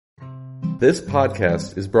This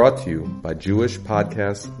podcast is brought to you by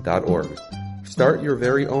JewishPodcasts.org. Start your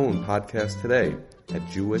very own podcast today at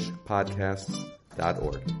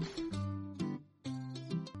JewishPodcasts.org.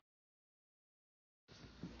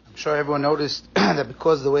 I'm sure everyone noticed that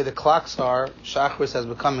because of the way the clocks are, Shachris has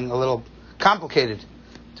becoming a little complicated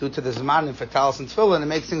due to the Zmanim for Tallis and Tefillin. It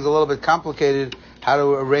makes things a little bit complicated how to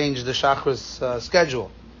arrange the Shachris schedule.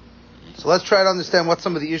 So let's try to understand what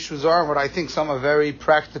some of the issues are and what I think some are very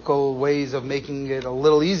practical ways of making it a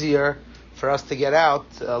little easier for us to get out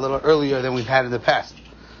a little earlier than we've had in the past.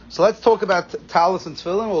 So let's talk about Tallis and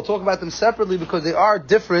Tefillin. We'll talk about them separately because they are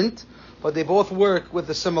different, but they both work with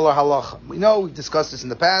a similar halacha. We know, we've discussed this in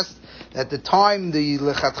the past, that the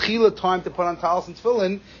lechatchila time to put on Tallis and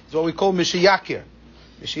Tefillin is what we call Mishiyakir.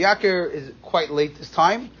 Mishiyakir is quite late this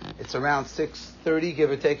time. It's around 6:30,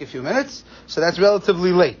 give or take a few minutes. So that's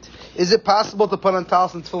relatively late. Is it possible to put on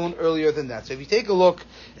Tallis and Tefillin earlier than that? So if you take a look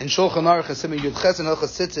in Shulchan Aruch and Simon Yudches and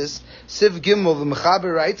Hilchas Tzitzis, Siv Gimel, the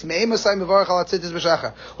Mechaber writes, Me'emasai mevarach ala tzitzis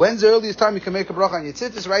b'shachar. When's the earliest time you can make a bracha on your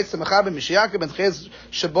tzitzis? Writes the Mechaber, Mishiyakir ben Chez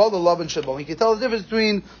Shabol, the love and Shabol. You can tell the difference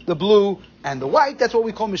between the blue and the white. That's what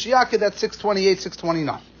we call Mishiyakir. That's 6:28,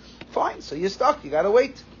 6:29. Fine, so you're stuck. You gotta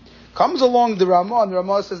wait. Comes along the Ramah, and the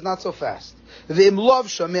Ramah says not so fast. Let's say you put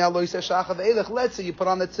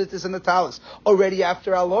on the tzitzis and the talis already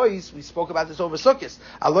after Alois. We spoke about this over Sukkot.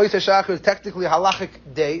 Alois HaShachar is technically a halachic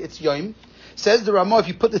day. It's Yom. Says the Ramah, if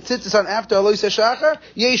you put the tzitzis on after Alois HaShachar,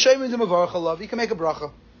 you can make a bracha.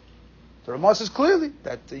 The Ramah says clearly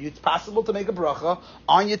that it's possible to make a bracha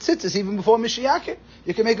on your tzitzis even before Mishiyakir.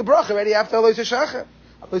 You can make a bracha already after Alois HaShachar.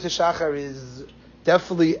 Alois HaShachar is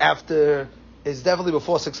definitely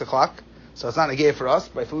before 6 o'clock. So it's not a gay for us,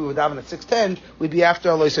 but if we were davening at 6:10, we'd be after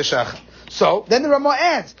Alois HaShachar. So then the Ramah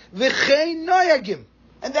adds, V'chein noyagim.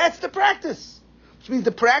 And that's the practice. Which means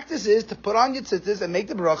the practice is to put on your tzitzis and make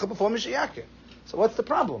the bracha before Mishiyakir. So what's the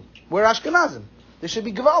problem? We're Ashkenazim. This should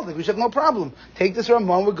be Gevaldik. We should have no problem. Take this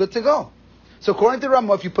Ramah, we're good to go. So according to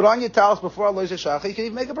Ramah, if you put on your talis before Alois HaShachar, you can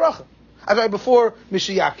even make a bracha. Before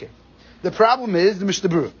Mishiyakir. The problem is the Mishnah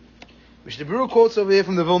Berurah. Mishnah Berurah quotes over here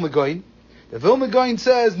from the Vilna Gaon. The Vilna Gaon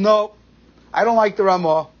says, no, I don't like the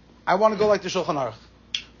Ramah. I want to go like the Shulchan Aruch.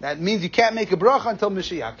 That means you can't make a bracha until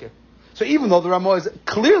Mishiyakir. So even though the Ramah is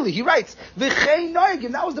clearly, he writes, V'chein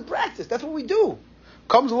noyagim, that was the practice. That's what we do.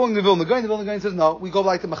 Comes along the Vilna Gaon. The Vilna Gaon says, no, we go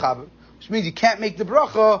like the Mechaber, which means you can't make the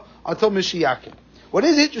bracha until Mishiyakir. What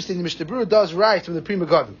is interesting, the Mishnah Berurah does write from the Pri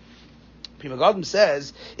Megadim. Pri Megadim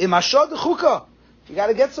says, Im hashad chukah. You got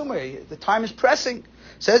to get somewhere. The time is pressing.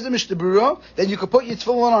 Says the Mishnah Berurah, then you can put your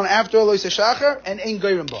tefillin on after Alois HaShachar and ein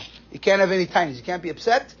goyrim bo. You can't have any tinies. You can't be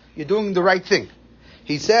upset. You're doing the right thing.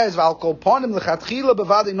 He says, V'al kol ponim lechatchila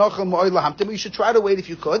bevadei nochel mo'oy lahamtim. You should try to wait if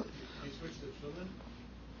you could. Can you switch to tefillin?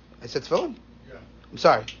 I said tefillin? Yeah. I'm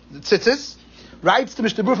sorry. The tzitzis. Writes the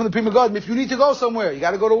Mishnah Berurah from the Pri Megadim, if you need to go somewhere, you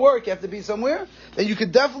got to go to work, you have to be somewhere, then you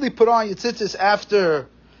could definitely put on your tzitzis after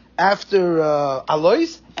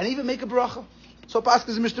Alois and even make a bracha. So Pasuk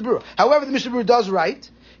is the Mishnah Berurah. However, the Mishnah Berurah does write,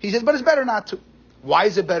 he says, but it's better not to. Why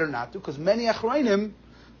is it better not to? Because many Achrayim,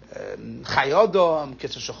 Chayodom,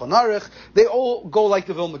 Kitzur Shulchan Aruch, they all go like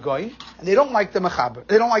the Vilna Gaon, and they don't like the Mechaber.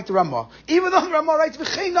 They don't like the Ramah. Even though the Ramah writes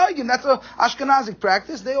V'chein noyagim, that's an Ashkenazic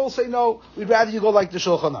practice. They all say no. We'd rather you go like the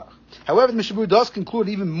Shulchan Aruch. However, the Mishnah Berurah does conclude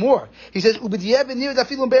even more. He says, let's say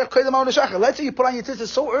you put on your tzitzis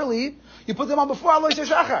so early, you put them on before Alois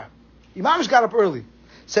HaShachar. Your mamish got up early.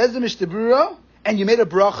 Says the Mishnah Berurah, and you made a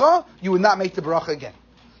bracha, you would not make the bracha again.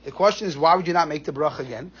 The question is, why would you not make the bracha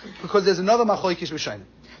again? Because there's another machlokes rishonim.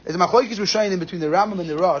 There's a machlokes rishonim between the Rambam and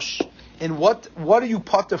the Rosh in what do you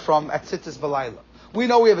potter from at tzitzis v'layla. We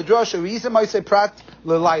know we have a drasha. We might say prat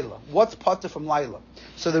l'layla. What's potter from layla?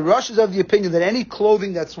 So the Rosh is of the opinion that any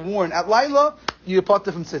clothing that's worn at layla, you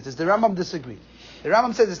potter from tzitzis. The Rambam disagrees. The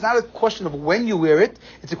Rambam says it's not a question of when you wear it,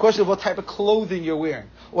 it's a question of what type of clothing you're wearing.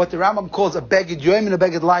 What the Rambam calls a beged yom and a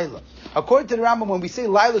beged layla. According to the Rambam, when we say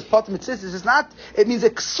layla is potter mitzitzis, it means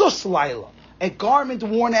a ksus layla, a garment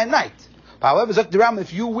worn at night. However, the Rambam,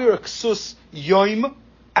 if you wear a ksus yom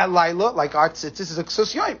at layla, like our tzitzis is a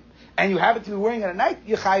ksus yom, and you happen to be wearing it at night,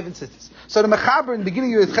 you're chayiv in tzitzis. So the Mechaber in the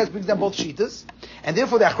beginning of the Ches brings down both shitas, and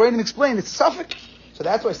therefore the Achrayim explain it's a suffix. So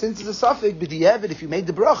that's why, since it's a suffix, b'di'evet, if you made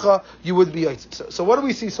the bracha, you would be yotzei. So what do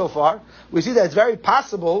we see so far? We see that it's very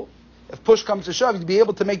possible, if push comes to shove, you'd be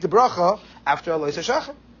able to make the bracha after Alois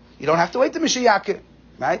HaShachar. You don't have to wait to Mishiyakir,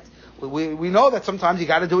 right? We know that sometimes you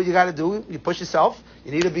got to do what you got to do. You push yourself.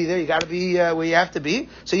 You need to be there. You got to be where you have to be.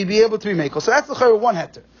 So you'd be able to be mekel. So that's the chayr one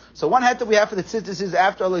heter. So one heter we have for the tzitzis is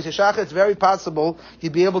after Alois HaShachar. It's very possible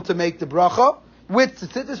you'd be able to make the bracha with the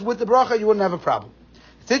tzitzis with the bracha. You wouldn't have a problem.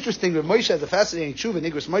 It's interesting that Moshe has a fascinating tshuva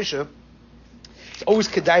in Igros Moshe. it's always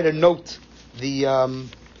kedai to note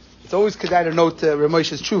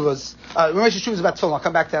Ramoshe's Chuvas. Ramoshe's Chuvas about Tefillin. I'll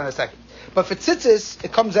come back to that in a second. But for tzitzis,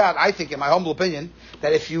 it comes out, I think, in my humble opinion,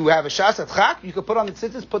 that if you have a shas at chak, you can put on the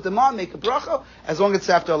tzitzis, put them on, make a bracha, as long as it's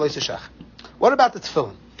after Alois Shach. What about the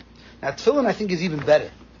tefillin? Now, tefillin, I think, is even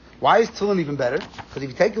better. Why is tefillin even better? Because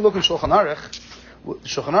if you take a look in Shulchan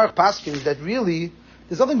Aruch paskins that really,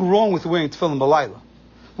 there's nothing wrong with wearing tefillin b'layla.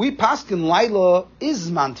 We paskin Laila is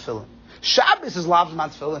man tefillin. Shabbos is lav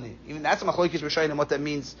man tefillin. Even that's a machlokes Rishonim, what that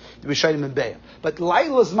means, the Rishonim in Be'ah. But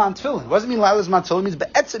Laila is man tefillin. What does it mean Laila is man tefillin? It means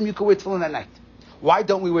be'etzem you can wear tefillin at night. Why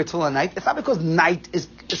don't we wear tefillin at night? It's not because night is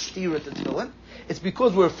a steer at the tefillin. It's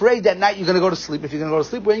because we're afraid that night you're going to go to sleep. If you're going to go to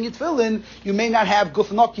sleep wearing your tefillin, you may not have guf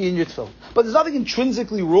noki in your tefillin. But there's nothing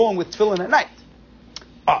intrinsically wrong with tefillin at night.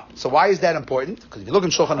 So why is that important? Because if you look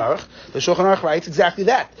in Shulchan Aruch, the Shulchan Aruch writes exactly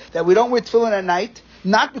that we don't wear tefillin at night,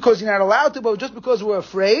 not because you're not allowed to, but just because we're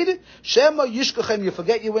afraid. Shema yishkachem, you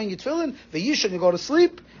forget you're wearing your tefillin, v'yishon, you go to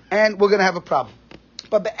sleep, and we're going to have a problem.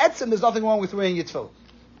 But be'etzem, there's nothing wrong with wearing your tefillin.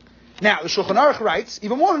 Now, the Shulchan Aruch writes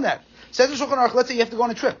even more than that. Says the Shulchan Aruch, let's say you have to go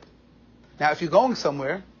on a trip. Now, if you're going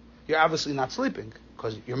somewhere, you're obviously not sleeping,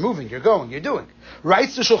 because you're moving, you're going, you're doing.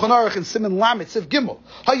 Writes the Shulchan Aruch in Siman Lamed, Siv Gimel.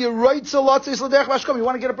 You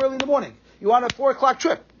want to get up early in the morning. You want a 4 o'clock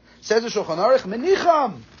trip. Says the Shulchan Aruch,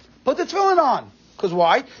 Menicham, put the tefillin on. Because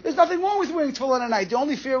why? There's nothing wrong with wearing tefillin at night. The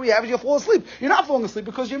only fear we have is you'll fall asleep. You're not falling asleep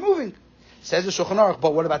because you're moving. Says the Shulchan Aruch,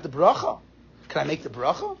 but what about the bracha? Can I make the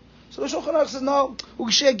bracha? So the Shulchan Aruch says, no.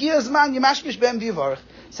 Says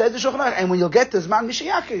the Shulchan Aruch, and when you'll get to Zman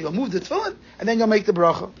Mishiyakir, you'll move the tefillin, and then you'll make the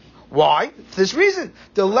bracha. Why? For this reason.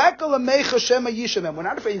 We're not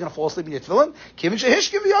afraid you're going to fall asleep in your tefillin.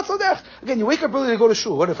 Again, you wake up early to go to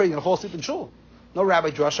shul. What, afraid you're going to fall asleep in shul? No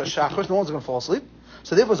rabbi drasha shachar, no one's going to fall asleep.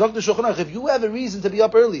 So therefore, Zok the Shulchan Aruch, if you have a reason to be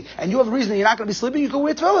up early, and you have a reason that you're not going to be sleeping, you can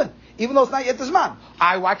wear tefillin, even though it's not yet the Zman.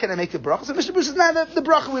 Why can't I make the bracha? So Mr. Bruce says, nah, the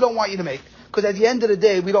bracha we don't want you to make, because at the end of the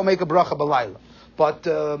day, we don't make a bracha b'layla. But,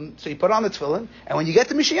 so you put on the tefillin, and when you get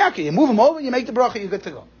to Mishiyakir, you move them over, you make the bracha, you're good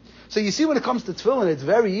to go. So you see, when it comes to tefillin, it's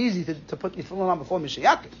very easy to put your tefillin on before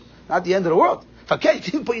Mishiyakir. Not the end of the world. Okay, you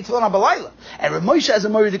can put your tefillin on b'layla. And Rav Moshe has a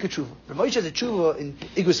Moridik tshuva. Rav Moshe has a tshuva in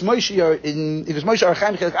Igros Moshe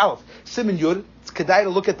Archaim Chelek Aleph, Siman Yud. It's kedai to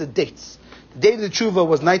look at the dates. The date of the tshuva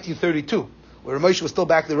was 1932, where Rav Moshe was still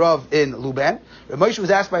back the Rav in Luban. Rav Moshe was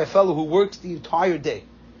asked by a fellow who works the entire day.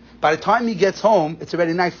 By the time he gets home, it's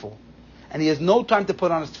already nightfall, and he has no time to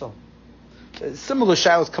put on his tefillin. Similar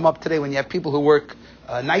shilos come up today when you have people who work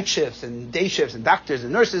night shifts and day shifts and doctors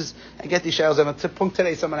and nurses. I get these shilos. At a point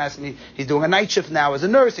today, someone asked me, he's doing a night shift now as a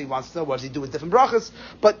nurse. He wants to know what does he do with different brachas.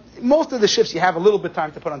 But most of the shifts, you have a little bit of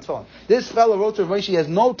time to put on tefillin. This fellow wrote to Rav Moshe, he has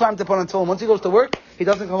no time to put on tefillin. Once he goes to work, he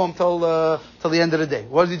doesn't come home till the end of the day.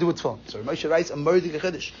 What does he do with tefillin? So Rav Moshe writes a Moridik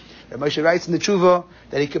Chiddush. Rav Moshe writes in the tshuva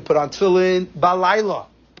that he could put on tefillin balayla,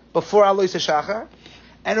 before Alois Shachar.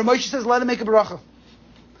 And Rav Moshe says, let him make a bracha.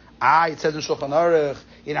 It says in Shulchan Aruch,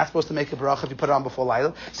 you're not supposed to make a bracha if you put it on before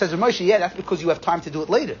Laila. Says Rav Moshe, yeah, that's because you have time to do it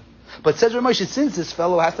later. But says Rav Moshe, since this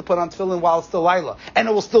fellow has to put on tefillin while it's still Laila, and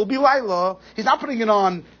it will still be Laila, he's not putting it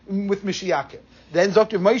on with Mishiyakir. Then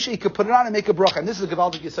Dr. Moshe, he could put it on and make a bracha. And this is a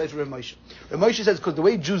Gevaldik Yisai for Rav Moshe. Rav Moshe says, because the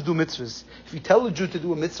way Jews do mitzvahs, if you tell a Jew to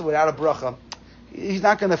do a mitzvah without a bracha, he's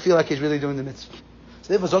not going to feel like he's really doing the mitzvah. So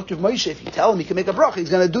therefore, Dr. Moshe, if you tell him he can make a bracha,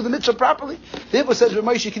 he's going to do the mitzvah properly. Therefore, says Rav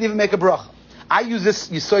Moshe, he can even make a bracha. I use this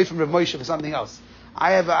Yisai from Rav Moshe for something else.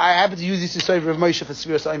 I happen to use this Yisai from Rav Moshe for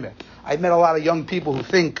Sfiras Omer. I've met a lot of young people who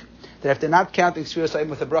think that if they're not counting Sfiras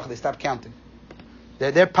Omer with a bracha, they stop counting.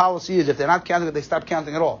 Their policy is if they're not counting it, they stop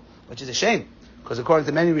counting at all, which is a shame. Because according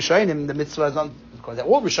to many Rishonim, the mitzvah has not, according to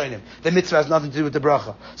all Rishonim, the mitzvah has nothing to do with the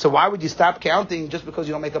bracha. So why would you stop counting just because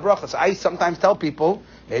you don't make a bracha? So I sometimes tell people,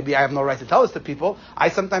 maybe I have no right to tell this to people, I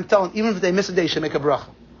sometimes tell them, even if they miss a day, you should make a bracha.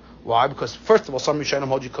 Why? Because first of all, some Rishonim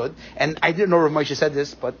hold you could, and I didn't know Rav Moshe said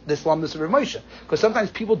this, but this is Rav Moshe. Because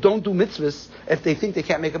sometimes people don't do mitzvahs if they think they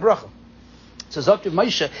can't make a bracha. So Zok Rav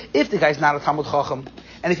Moshe, if the guy's not a Talmud Chacham,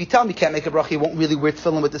 and if you tell him he can't make a bracha, he won't really wear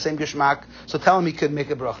tefillin with the same geshmak, so tell him he could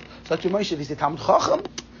make a bracha. Zok Rav Moshe, if he's a Talmud Chacham,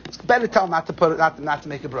 it's better to tell him not to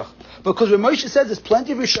make a bracha. Because Rav Moshe says there's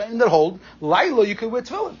plenty of Rishonim that hold, Laila you could wear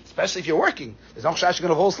tefillin, especially if you're working. There's no chashash you're going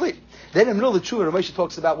to fall asleep. Then in the middle of the tshuva, Rav Moshe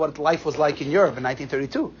talks about what life was like in Europe in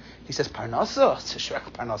 1932. He says, Parnasa, it's a shrek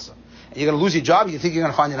Parnasa. And you're going to lose your job, you think you're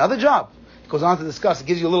going to find another job. He goes on to discuss, it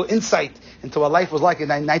gives you a little insight into what life was like in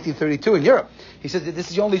 1932 in Europe. He says that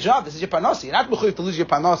this is your only job, this is your Parnasa. You're not mechuyev to lose your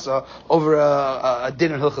Parnasa over a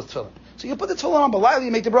dinner in Hilchas Tefillin. So you put the tefillin on, but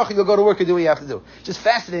you make the bracha, you'll go to work and do what you have to do. Just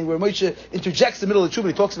fascinating where Moshe interjects the middle of the tshuva.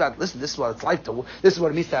 He talks about, listen, this is what it's like to, this is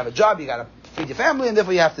what it means to have a job. You got to feed your family, and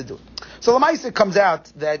therefore you have to do it. So Lamaisa comes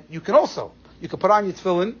out that you can also You could put on your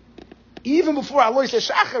tefillin even before Alois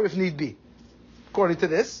Shachar if need be, according to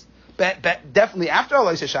this. Definitely after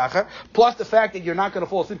Alois Shachar, plus the fact that you're not going to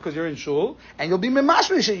fall asleep because you're in shul, and you'll be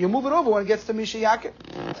mimashmish. You move it over when it gets to Misha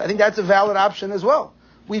Yaakov. So I think that's a valid option as well.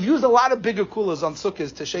 We've used a lot of bigger coolers on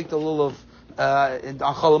sukkahs to shake the lulav on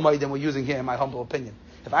Chol Hamoed than we're using here, in my humble opinion.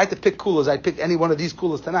 If I had to pick coolers, I'd pick any one of these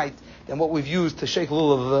coolers tonight than what we've used to shake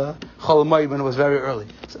lulav Chol Hamoed when it was very early.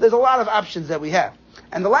 So there's a lot of options that we have.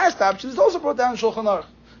 And the last option is also brought down in Shulchan Aruch.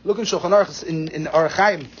 Look in Shulchan Aruch in Orach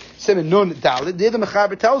Chaim, Siman Nun Dalet. There the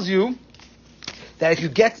Mechaber tells you that if you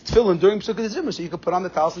get tefillin during Pesukah Zimmer, so you could put on the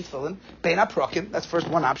Tallis and tefillin, Bein HaProkim, that's first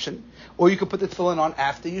one option, or you could put the tefillin on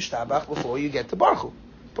after Yishtabach before you get to Baruch Hu.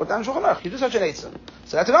 Put down Shulchan Aruch. You do such an eitzah.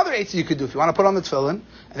 So that's another eitzah you could do if you want to put on the tefillin,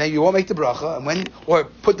 and then you won't make the bracha,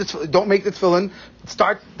 don't make the tefillin.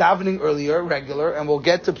 Start davening earlier, regular, and we'll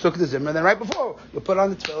get to Pesukah Zimmer. And then right before you put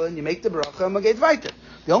on the tefillin, you make the bracha, and we'll get weiter.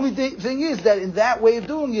 The only thing is that in that way of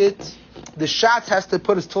doing it, the Shatz has to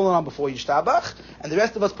put his tefillin on before Yishtabach, and the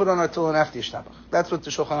rest of us put on our tefillin after Yishtabach. That's what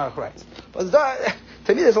the Shulchan Aruch writes. But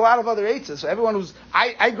to me, there's a lot of other eitzes. So everyone who's,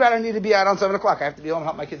 I'd rather need to be out on 7 o'clock. I have to be home and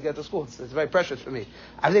help my kids get to school. It's very precious for me.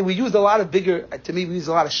 I think we used a lot of bigger, to me, we used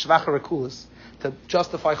a lot of shvacher kulas to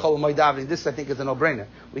justify Chol Hamoed davening. This, I think, is a no-brainer.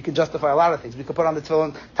 We can justify a lot of things. We could put on the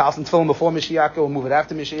tefillin, Tallis and tefillin before Misha Yaakov, we'll move it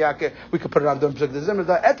after Misha Yaakov. We could put it on during Pesukah Zimmer.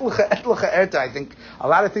 Etlecha erta, I think. A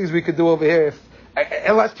lot of things we could do over here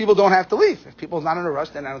unless people don't have to leave. If people's not in a rush,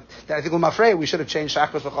 then I think I'm afraid we should have changed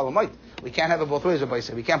Shachris for Chol Hamoed. We can't have it both ways, everybody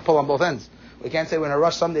said. We can't pull on both ends. We can't say we're in a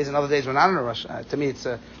rush some days and other days we're not in a rush. To me, it's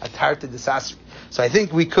a tarta disaster. So I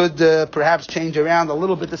think we could perhaps change around a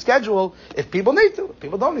little bit the schedule if people need to. If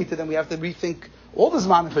people don't need to, then we have to rethink all the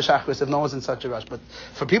Zman for Shachris if no one's in such a rush. But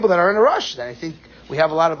for people that are in a rush, then I think we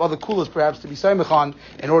have a lot of other coolers perhaps to be Saimach on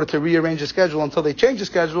in order to rearrange the schedule until they change the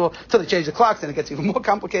schedule, until they change the clocks, then it gets even more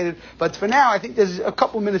complicated. But for now, I think there's a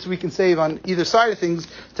couple minutes we can save on either side of things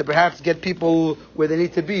to perhaps get people where they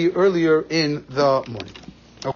need to be earlier in the morning.